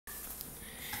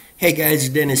Hey guys,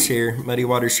 Dennis here, Muddy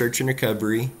Water Search and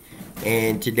Recovery,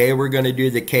 and today we're going to do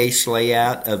the case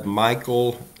layout of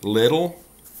Michael Little.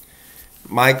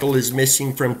 Michael is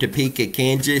missing from Topeka,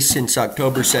 Kansas since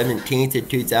October 17th of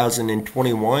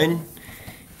 2021.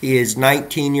 He is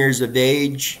 19 years of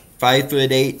age,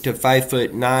 5'8" to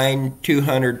 5'9",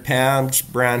 200 pounds,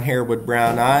 brown hair with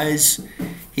brown eyes.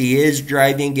 He is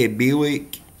driving a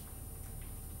Buick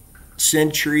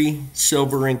Century,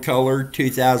 silver in color,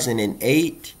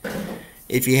 2008.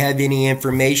 If you have any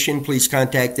information, please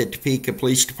contact the Topeka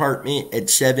Police Department at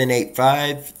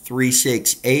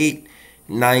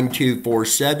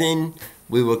 785-368-9247.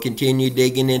 We will continue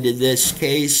digging into this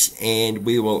case, and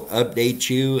we will update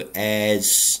you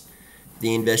as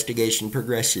the investigation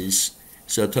progresses.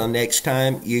 So till next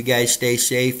time, you guys stay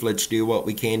safe. Let's do what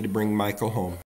we can to bring Michael home.